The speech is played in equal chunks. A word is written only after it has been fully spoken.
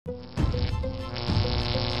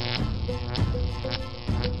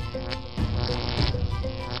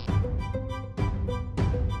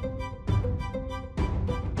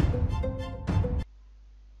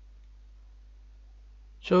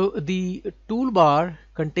So the toolbar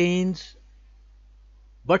contains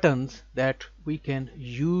buttons that we can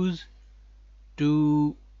use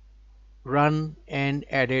to run and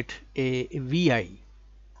edit a VI.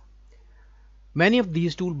 Many of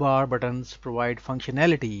these toolbar buttons provide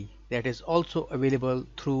functionality that is also available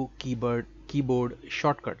through keyboard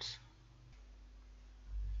shortcuts.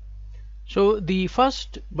 So the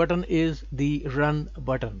first button is the run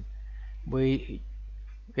button. We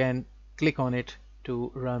can click on it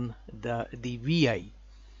to run the VI.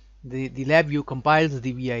 The LabVIEW compiles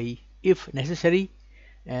the VI if necessary,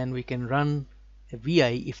 and we can run a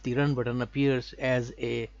VI if the run button appears as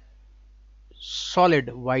a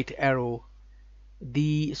solid white arrow.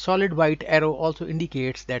 The solid white arrow also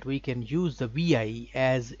indicates that we can use the VI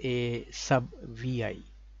as a sub VI.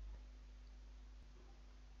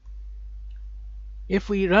 If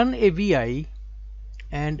we run a VI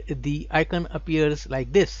and the icon appears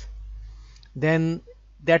like this, then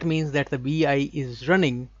that means that the VI is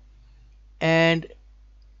running and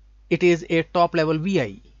it is a top level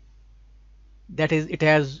VI. That is, it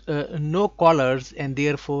has no callers and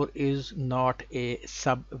therefore is not a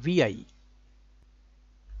sub VI.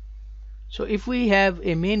 So if we have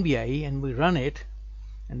a main VI and we run it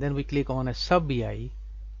and then we click on a sub VI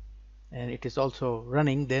and it is also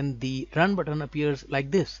running, then the run button appears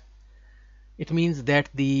like this. It means that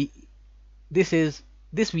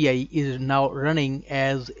this VI is now running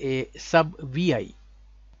as a sub VI.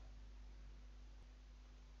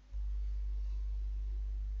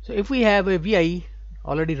 So if we have a VI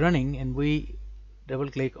already running and we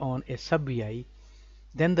double click on a sub VI,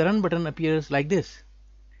 then the run button appears like this.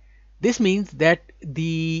 This means that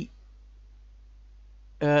the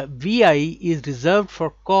VI is reserved for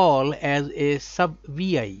call as a sub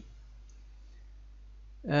VI.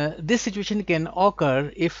 This situation can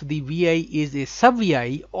occur if the VI is a sub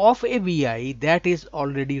VI of a VI that is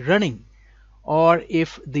already running, or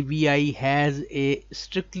if the VI has a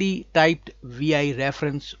strictly typed VI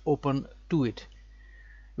reference open to it.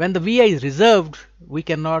 When the VI is reserved, we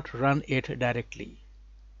cannot run it directly.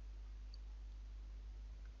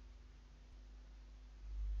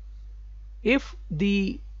 If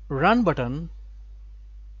the run button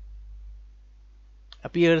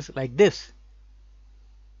appears like this,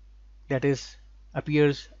 that is,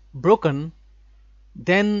 appears broken,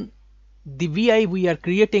 then the VI we are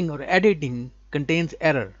creating or editing contains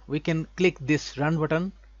error. We can click this run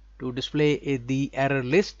button to display the error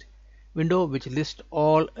list window, which lists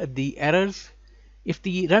all the errors. If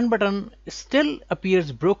the run button still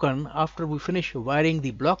appears broken after we finish wiring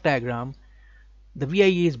the block diagram, the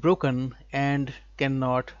VI is broken and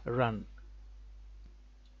cannot run.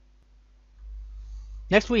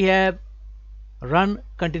 Next we have run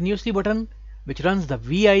continuously button, which runs the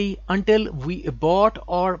VI until we abort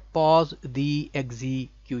or pause the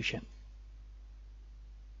execution.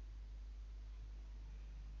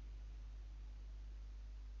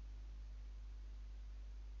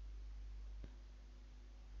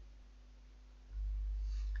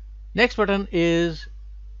 Next button is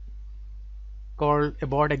called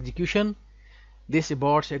abort execution. This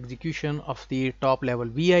aborts execution of the top level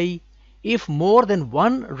VI. If more than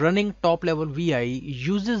one running top level VI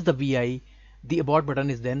uses the VI, the abort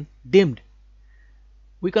button is then dimmed.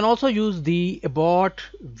 We can also use the abort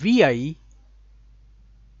VI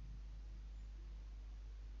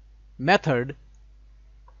method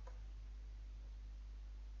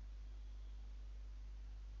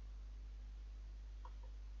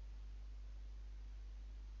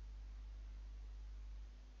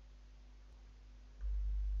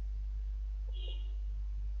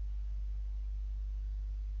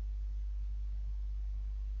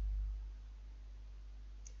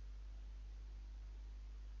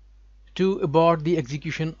to abort the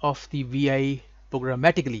execution of the VI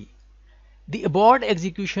programmatically. The abort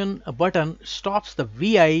execution button stops the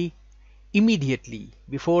VI immediately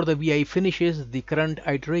before the VI finishes the current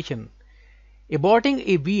iteration. Aborting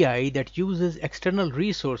a VI that uses external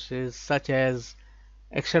resources such as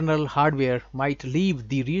external hardware might leave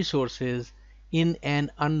the resources in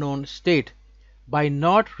an unknown state by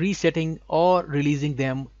not resetting or releasing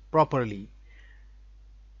them properly.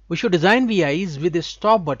 We should design VIs with a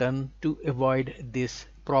stop button to avoid this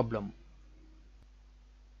problem.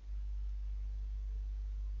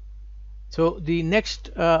 So the next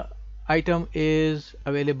item is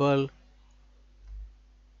available.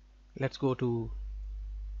 Let's go to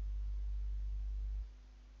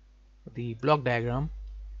the block diagram,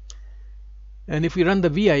 and if we run the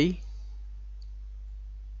VI,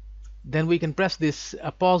 then we can press this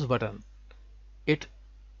pause button. It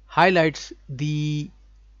highlights the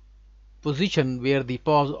position where the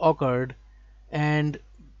pause occurred and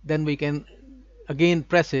then we can again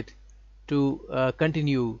press it to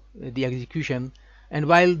continue the execution, and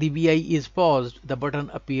while the VI is paused, the button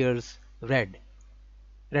appears red.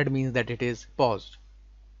 Red means that it is paused.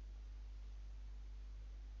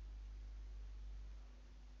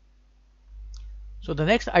 So the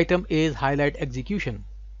next item is highlight execution.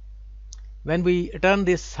 When we turn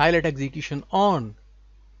this highlight execution on,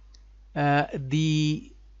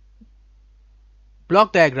 the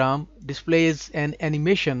block diagram displays an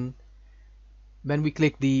animation when we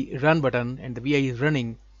click the run button and the VI is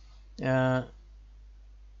running. Uh,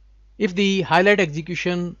 if the highlight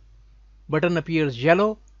execution button appears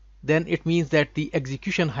yellow, then it means that the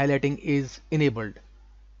execution highlighting is enabled,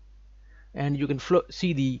 and you can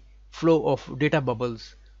see the flow of data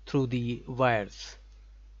bubbles through the wires.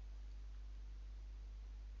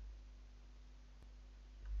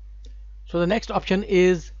 So the next option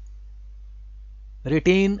is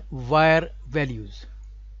retain wire values.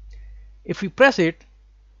 If we press it,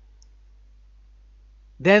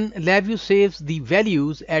 then LabVIEW saves the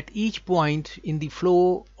values at each point in the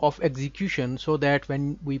flow of execution, so that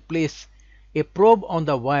when we place a probe on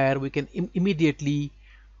the wire, we can immediately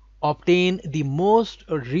obtain the most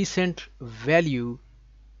recent value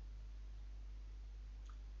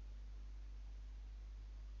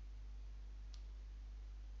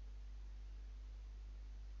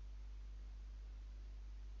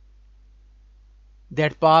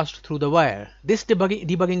that passed through the wire. This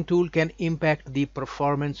debugging tool can impact the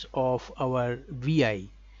performance of our VI,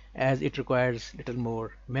 as it requires little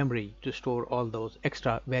more memory to store all those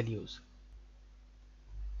extra values.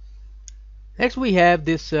 Next we have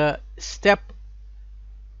this step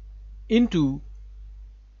into.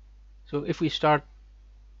 So if we start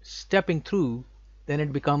stepping through, then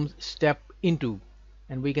it becomes step into,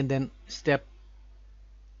 and we can then step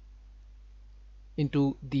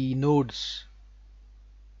into the nodes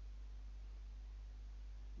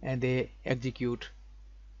and they execute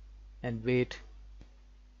and wait.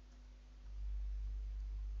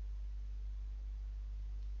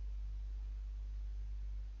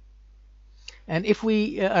 And if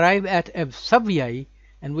we arrive at a sub VI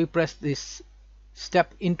and we press this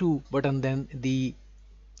step into button, then the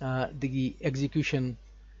execution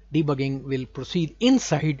debugging will proceed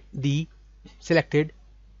inside the selected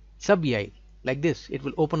sub VI. Like this, it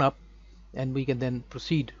will open up and we can then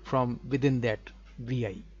proceed from within that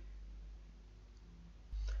VI.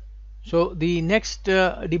 So the next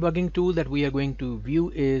debugging tool that we are going to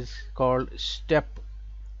view is called step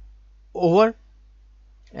over,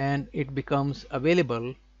 and it becomes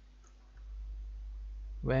available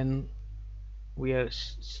when we are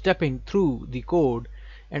stepping through the code,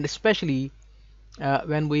 and especially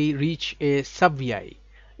when we reach a sub VI.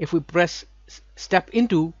 If we press step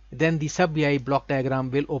into, then the sub VI block diagram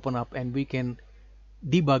will open up and we can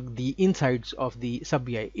debug the insides of the sub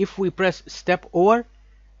VI. If we press step over,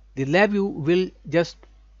 the LabVIEW will just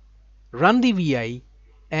run the VI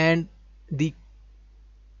and the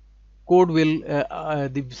code will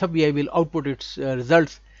the sub VI will output its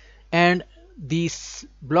results, and this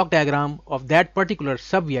block diagram of that particular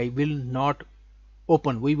sub VI will not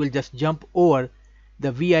open. We will just jump over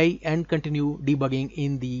the VI and continue debugging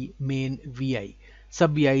in the main VI.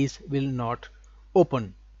 Sub VIs will not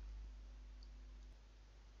open.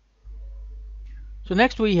 So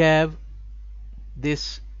next we have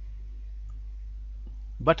this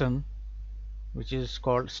button which is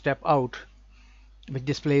called step out, which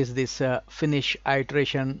displays this finish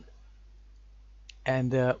iteration,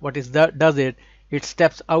 and what is that does it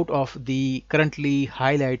steps out of the currently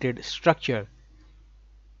highlighted structure,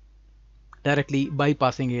 directly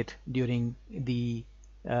bypassing it during the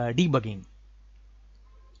debugging.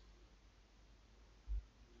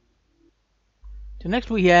 So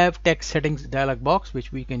next we have text settings dialog box,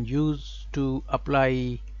 which we can use to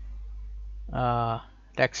apply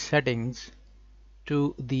text settings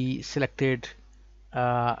to the selected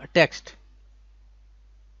text.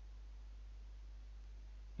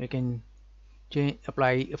 We can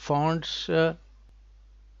apply fonts,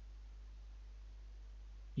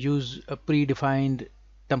 use predefined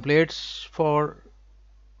templates for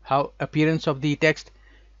how appearance of the text,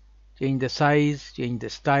 change the size, change the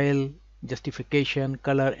style, justification,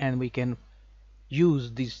 color, and we can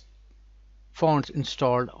use these fonts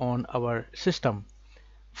installed on our system.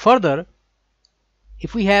 Further,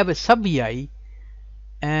 if we have a sub VI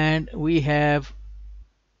and we have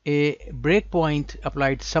a breakpoint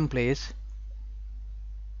applied someplace,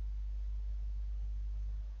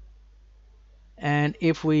 and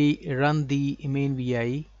if we run the main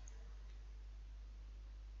VI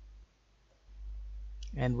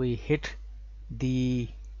and we hit the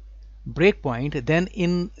breakpoint, then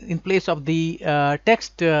in place of the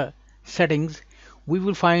text settings, we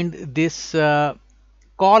will find this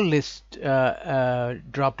call list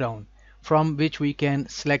drop down, from which we can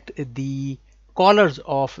select the callers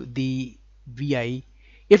of the VI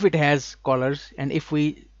if it has callers, and if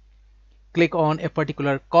we click on a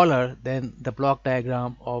particular caller, then the block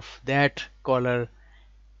diagram of that caller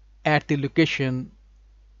at the location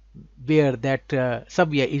where that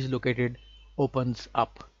sub VI is located opens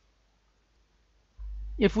up.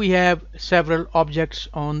 If we have several objects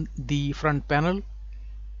on the front panel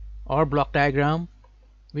or block diagram,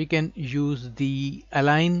 we can use the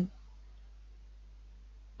align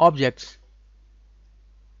objects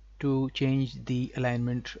to change the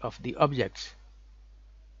alignment of the objects.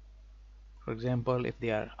 For example, if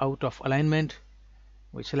they are out of alignment,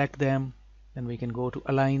 we select them, then we can go to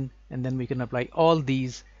align, and then we can apply all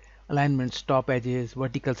these alignments: top edges,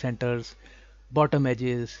 vertical centers, bottom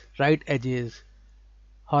edges, right edges,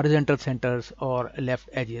 horizontal centers, or left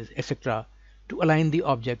edges, etc., to align the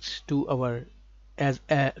objects to our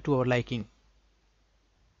liking.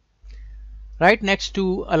 Right next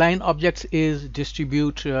to align objects is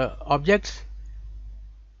distribute objects,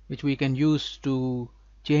 which we can use to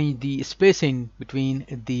change the spacing between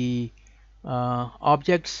the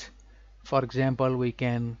objects. For example, we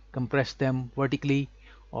can compress them vertically,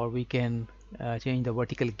 or we can change the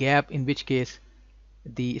vertical gap, in which case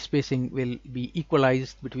the spacing will be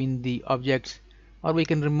equalized between the objects, or we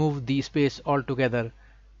can remove the space altogether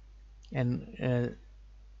and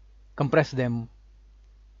compress them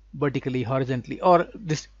vertically, horizontally, or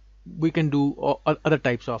this we can do other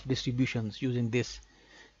types of distributions using this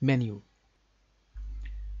menu.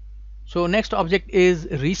 So next object is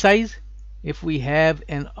resize. If we have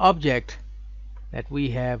an object that we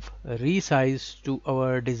have resized to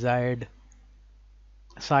our desired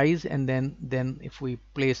size, and then if we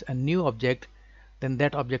place a new object, then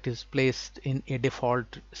that object is placed in a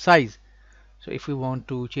default size. So if we want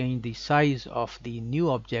to change the size of the new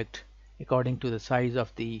object according to the size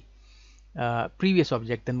of the previous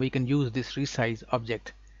object, then we can use this resize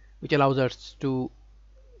object, which allows us to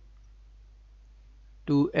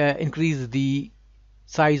increase the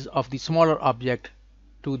size of the smaller object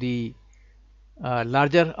to the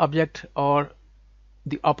larger object, or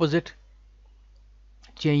the opposite,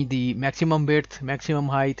 change the maximum width, maximum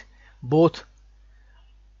height, both,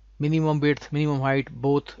 minimum width, minimum height,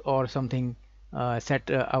 both, or something,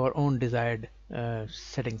 set our own desired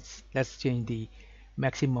settings. Let's change the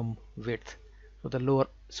maximum width. So the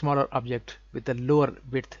smaller object with the lower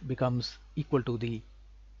width becomes equal to the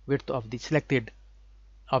width of the selected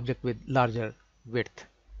object with larger width.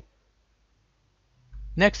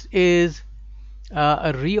 Next is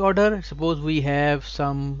a reorder. Suppose we have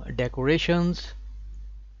some decorations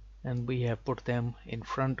and we have put them in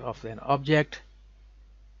front of an object,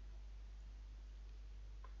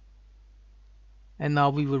 and now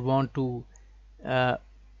we would want to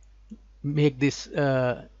make this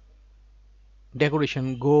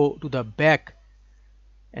decoration go to the back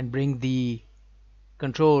and bring the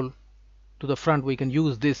control to the front. We can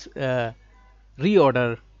use this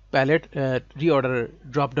reorder palette, reorder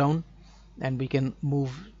drop down, and we can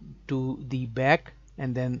move to the back,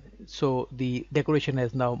 and then so the decoration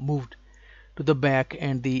has now moved to the back,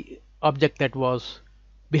 and the object that was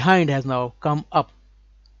behind has now come up.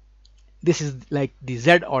 This is like the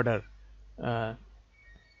Z order.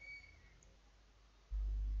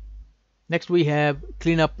 Next we have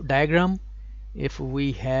cleanup diagram. If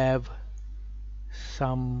we have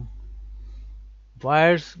some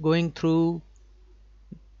wires going through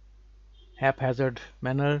haphazard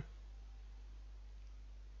manner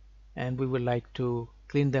and we would like to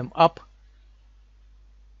clean them up,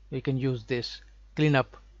 we can use this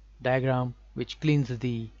cleanup diagram, which cleans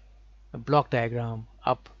the block diagram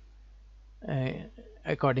up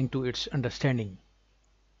according to its understanding.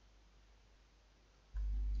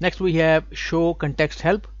 Next we have show context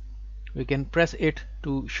help. We can press it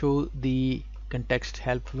to show the context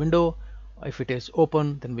help window. If it is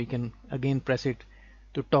open, then we can again press it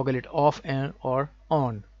to toggle it off and or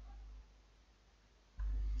on.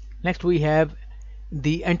 Next we have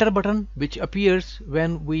the enter button, which appears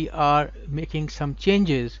when we are making some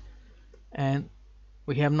changes and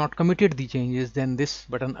we have not committed the changes. Then this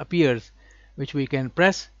button appears, which we can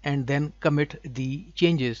press and then commit the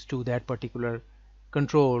changes to that particular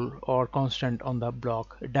control or constant on the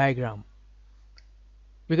block diagram.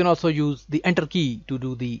 We can also use the enter key to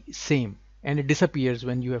do the same, and it disappears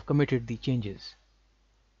when you have committed the changes.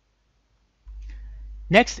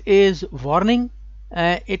 Next is warning.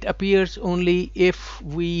 It appears only if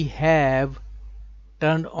we have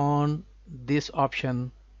turned on this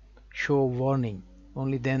option show warning.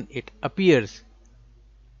 Only then it appears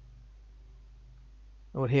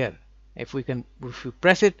over here. If we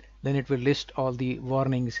press it, then it will list all the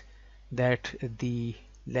warnings that the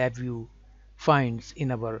LabVIEW finds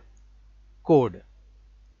in our code.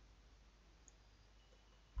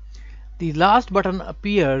 The last button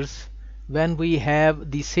appears when we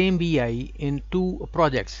have the same VI in two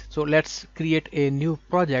projects. So let's create a new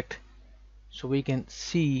project so we can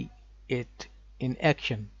see it in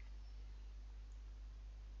action.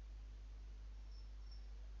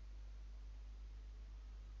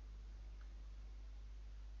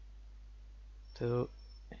 So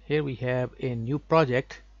here we have a new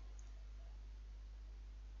project,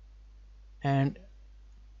 and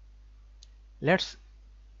let's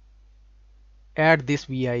add this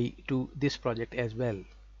VI to this project as well.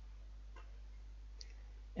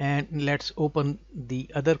 And let's open the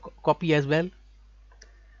other copy as well.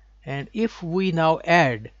 And if we now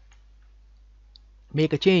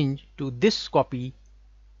make a change to this copy,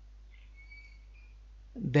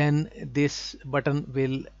 then this button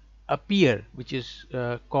will appear, which is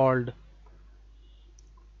called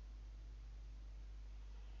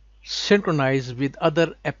synchronize with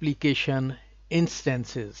other application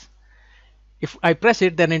instances. If I press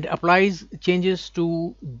it, then it applies changes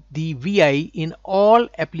to the VI in all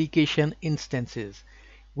application instances.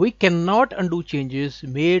 We cannot undo changes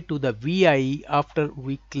made to the VI after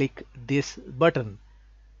we click this button.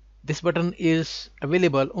 This button is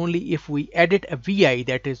available only if we edit a VI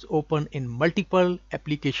that is open in multiple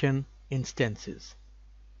application instances.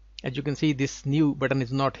 As you can see, this new button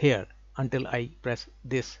is not here until I press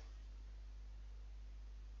this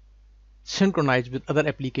synchronize with other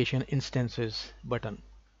application instances button.